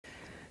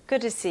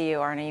Good to see you,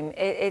 Arnie.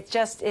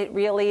 It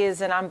really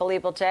is an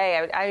unbelievable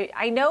day.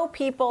 I know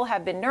people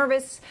have been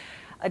nervous.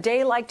 A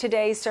day like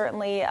today,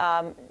 certainly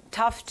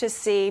tough to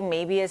see,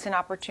 maybe as an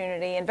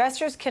opportunity.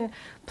 Investors can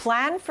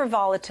plan for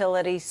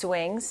volatility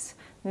swings,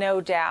 no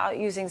doubt,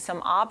 using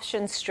some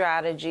option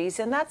strategies.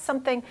 And that's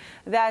something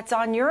that's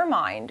on your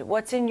mind.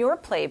 What's in your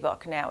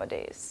playbook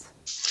nowadays?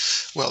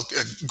 Well,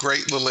 a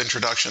great little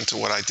introduction to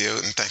what I do,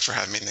 and thanks for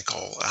having me,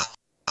 Nicole.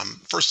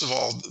 First of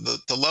all,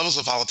 the levels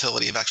of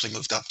volatility have actually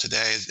moved up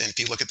today. And if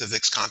you look at the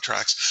VIX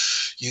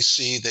contracts, you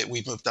see that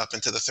we've moved up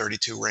into the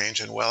 32 range,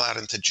 and well out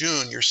into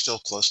June, you're still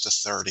close to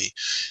 30.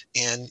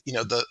 And,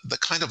 the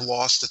kind of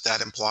loss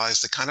that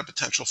implies, the kind of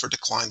potential for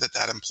decline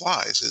that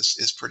implies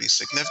is pretty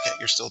significant.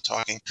 You're still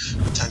talking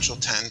potential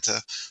 10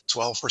 to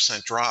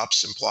 12%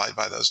 drops implied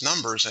by those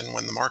numbers. And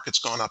when the market's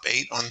gone up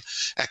 8 on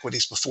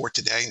equities before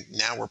today,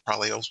 now we're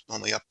probably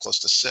only up close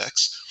to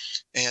 6.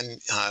 And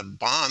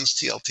bonds,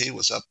 TLT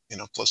was up,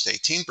 close to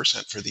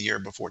 18% for the year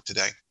before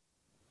today.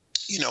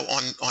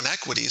 On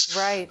equities,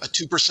 right. A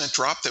 2%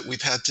 drop that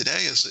we've had today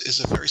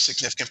is a very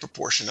significant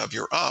proportion of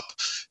your up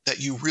that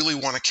you really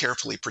want to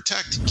carefully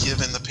protect,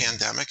 given the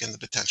pandemic and the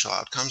potential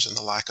outcomes and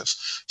the lack of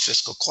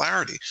fiscal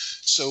clarity.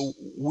 So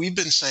we've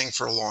been saying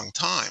for a long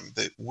time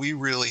that we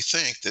really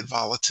think that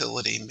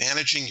volatility,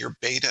 managing your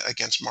beta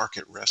against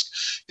market risk,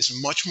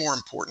 is much more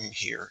important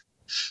here.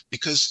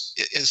 Because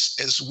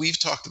as we've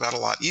talked about a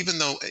lot, even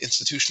though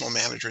institutional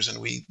managers,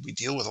 and we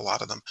deal with a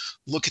lot of them,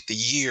 look at the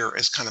year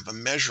as kind of a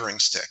measuring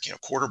stick,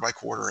 quarter by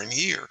quarter and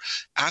year,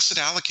 asset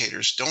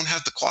allocators don't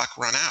have the clock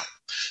run out.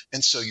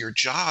 And so your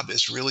job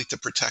is really to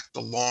protect the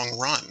long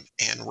run.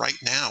 And right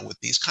now, with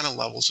these kind of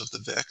levels of the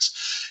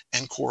VIX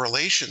and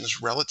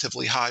correlations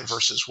relatively high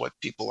versus what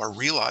people are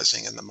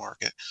realizing in the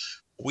market,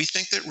 we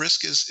think that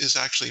risk is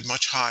actually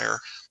much higher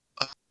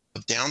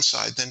of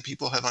downside than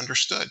people have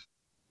understood.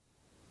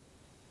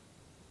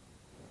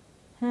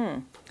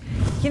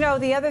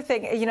 The other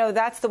thing,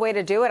 that's the way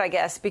to do it, I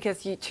guess,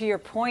 because to your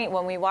point,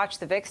 when we watch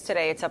the VIX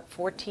today, it's up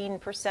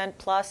 14%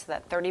 plus,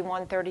 that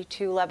 31,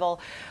 32 level.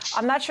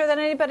 I'm not sure that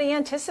anybody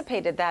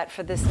anticipated that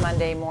for this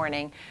Monday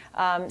morning.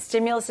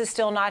 Stimulus is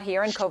still not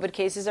here and COVID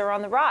cases are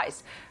on the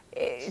rise.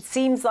 It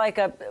seems like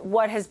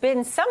what has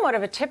been somewhat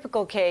of a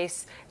typical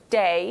case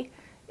day,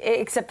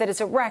 except that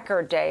it's a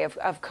record day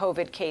of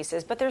COVID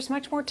cases, but there's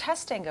much more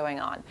testing going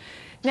on.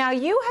 Now,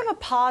 you have a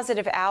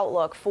positive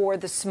outlook for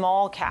the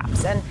small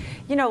caps. And,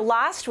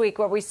 last week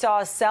where we saw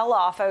a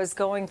sell-off, I was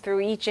going through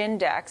each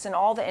index and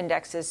all the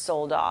indexes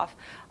sold off.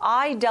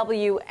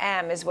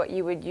 IWM is what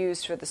you would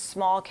use for the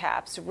small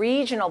caps.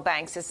 Regional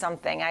banks is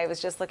something. I was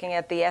just looking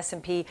at the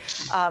S&P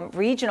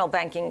Regional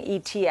Banking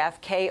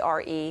ETF,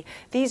 KRE.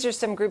 These are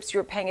some groups you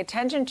were paying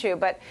attention to.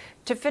 But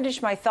to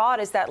finish my thought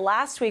is that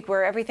last week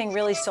where everything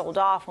really sold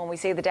off, when we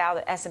say the Dow,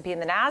 the S&P,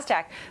 and the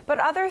NASDAQ, but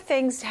other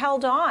things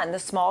held on, the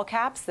small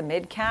caps, the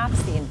mid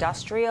caps, the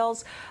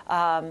industrials,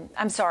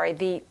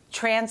 the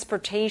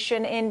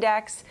transportation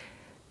index,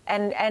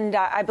 and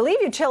I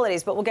believe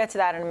utilities, but we'll get to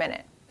that in a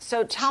minute.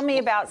 So tell me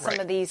about some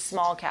of these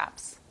small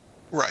caps.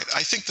 Right.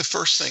 I think the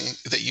first thing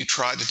that you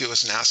try to do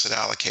as an asset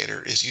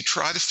allocator is you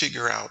try to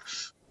figure out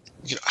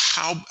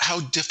how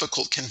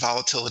difficult can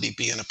volatility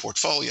be in a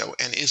portfolio,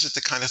 and is it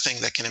the kind of thing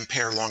that can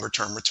impair longer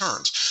term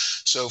returns?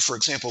 So, for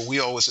example, we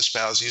always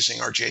espouse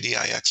using our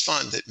JDIX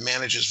fund that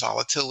manages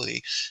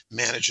volatility,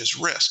 manages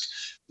risk.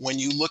 When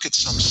you look at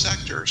some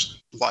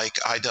sectors like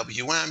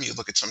IWM, you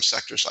look at some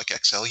sectors like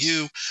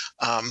XLU.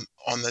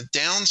 On the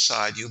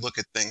downside, you look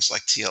at things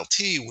like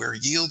TLT, where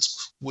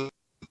yields will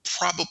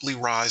probably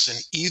rise in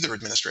either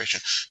administration.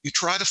 You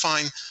try to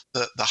find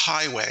the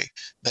highway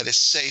that is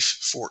safe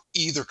for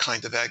either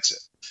kind of exit.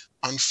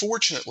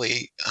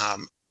 Unfortunately,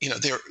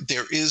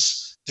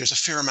 there's a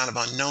fair amount of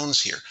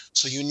unknowns here.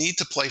 So you need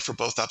to play for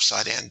both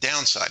upside and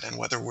downside. And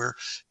whether we're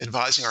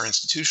advising our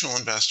institutional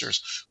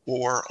investors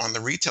or on the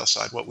retail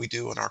side, what we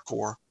do in our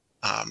core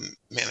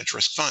managed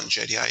risk fund,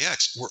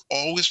 JDIX, we're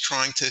always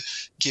trying to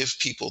give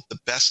people the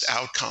best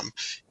outcome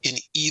in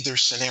either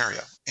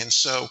scenario. And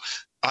so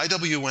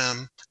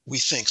IWM, we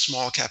think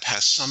small cap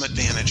has some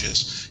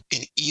advantages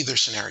in either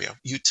scenario.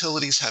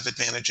 Utilities have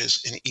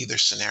advantages in either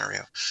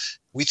scenario.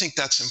 We think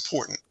that's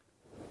important.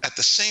 At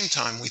the same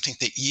time, we think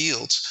that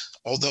yields,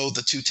 although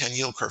the 2-10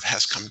 yield curve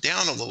has come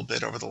down a little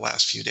bit over the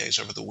last few days,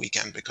 over the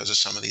weekend, because of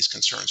some of these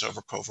concerns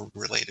over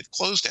COVID-related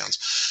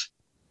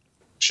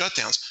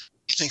shutdowns,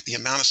 we think the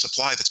amount of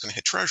supply that's going to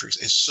hit treasuries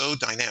is so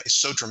dynamic, is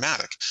so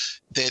dramatic,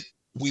 that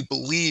we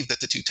believe that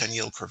the 2-10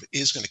 yield curve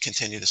is going to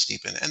continue to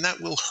steepen, and that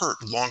will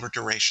hurt longer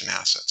duration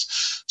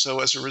assets. So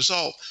as a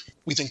result,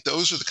 we think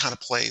those are the kind of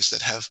plays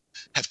that have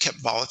kept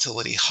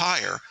volatility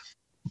higher,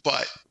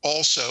 but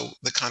also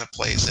the kind of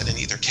plays that in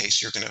either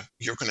case you're going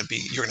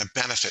to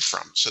benefit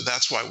from. So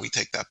that's why we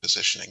take that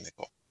positioning,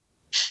 Nicole.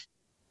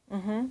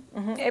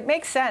 It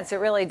makes sense. It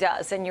really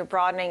does. And you're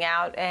broadening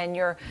out and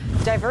you're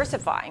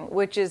diversifying,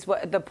 which is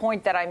what the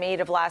point that I made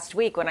of last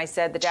week when I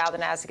said the Dow, the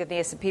NASDAQ, and the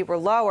S&P were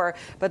lower,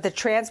 but the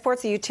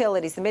transports, the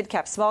utilities, the mid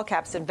caps, small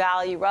caps, and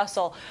value,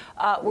 Russell,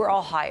 were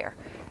all higher.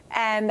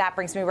 And that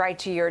brings me right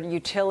to your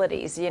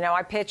utilities. You know,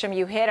 I pitch them,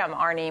 you hit them,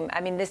 Arnie. I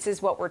mean, this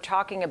is what we're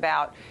talking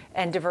about,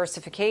 and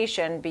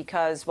diversification,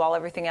 because while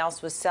everything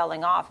else was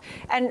selling off.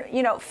 And,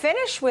 you know,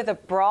 finish with a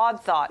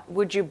broad thought.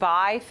 Would you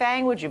buy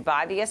FANG? Would you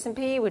buy the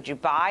S&P? Would you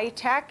buy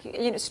tech?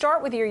 You know,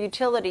 start with your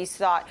utilities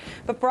thought,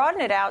 but broaden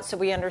it out so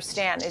we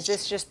understand. Is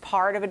this just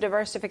part of a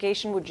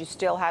diversification? Would you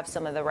still have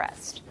some of the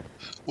rest?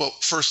 Well,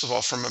 first of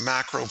all, from a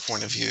macro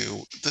point of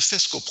view, the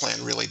fiscal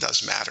plan really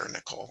does matter,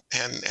 Nicole.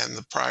 And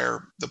the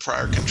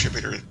prior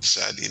contributor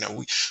said, you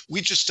know,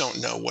 we just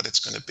don't know what it's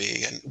going to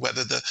be and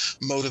whether the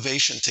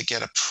motivation to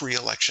get a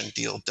pre-election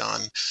deal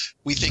done.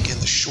 We think in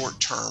the short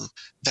term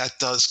that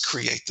does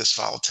create this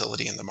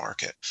volatility in the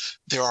market.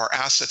 There are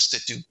assets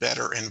that do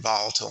better in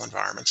volatile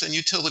environments, and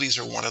utilities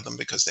are one of them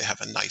because they have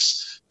a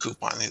nice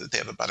coupon. They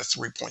have about a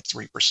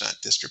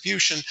 3.3%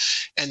 distribution,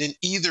 and in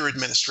either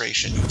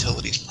administration,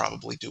 utilities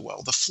probably do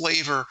well. The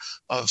flavor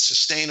of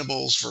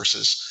sustainables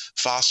versus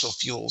fossil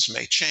fuels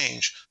may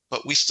change,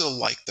 but we still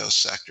like those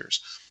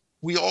sectors.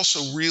 We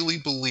also really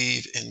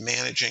believe in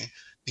managing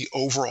the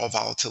overall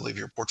volatility of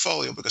your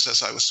portfolio because,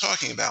 as I was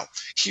talking about,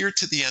 here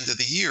to the end of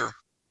the year,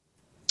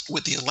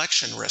 with the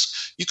election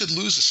risk, you could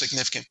lose a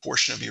significant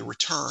portion of your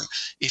return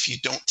if you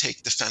don't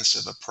take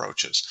defensive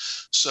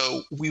approaches.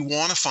 So we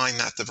want to find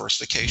that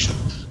diversification,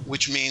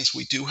 which means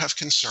we do have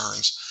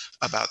concerns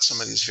about some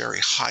of these very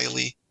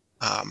highly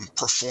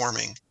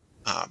performing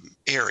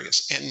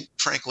areas. And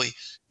frankly,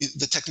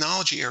 the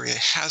technology area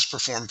has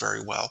performed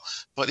very well,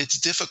 but it's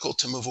difficult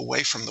to move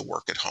away from the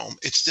work at home.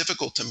 It's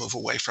difficult to move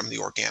away from the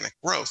organic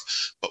growth.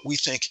 But we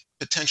think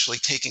potentially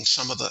taking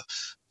some of the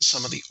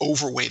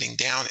overweighting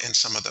down in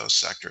some of those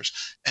sectors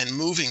and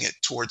moving it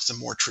towards the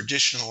more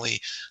traditionally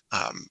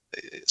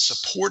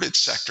supported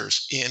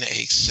sectors in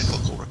a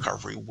cyclical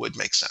recovery would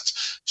make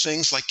sense.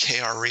 Things like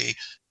KRE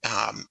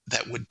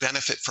that would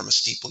benefit from a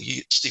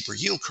steeper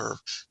yield curve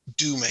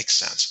do make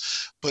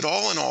sense. But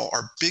all in all,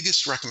 our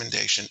biggest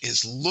recommendation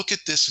is look at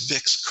this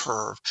VIX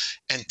curve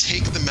and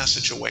take the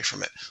message away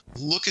from it.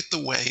 Look at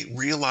the way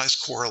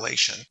realized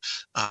correlation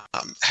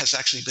has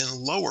actually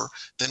been lower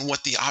than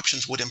what the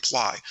options would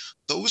imply.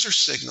 Those are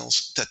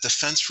signals that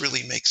defense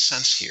really makes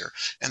sense here,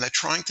 and that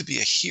trying to be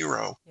a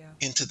hero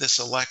into this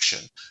election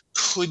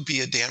could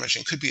be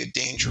could be a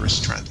dangerous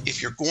trend.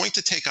 If you're going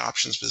to take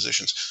options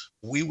positions,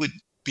 we would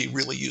be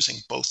really using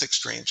both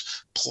extremes.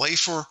 Play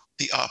for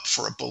the up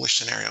for a bullish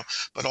scenario,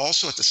 but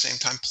also at the same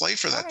time play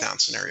for that down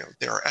scenario.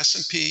 There are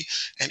S&P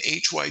and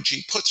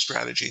HYG put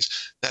strategies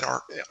that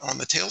are on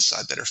the tail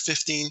side that are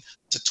 15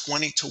 to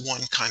 20 to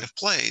 1 kind of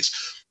plays.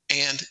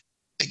 And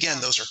again,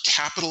 those are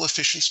capital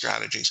efficient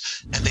strategies,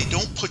 and they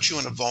don't put you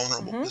in a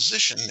vulnerable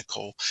position,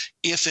 Nicole,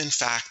 if in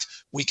fact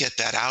we get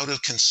that out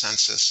of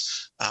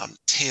consensus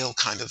tail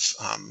kind of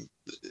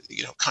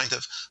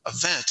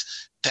event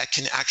that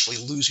can actually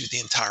lose you the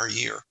entire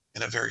year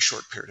in a very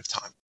short period of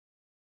time.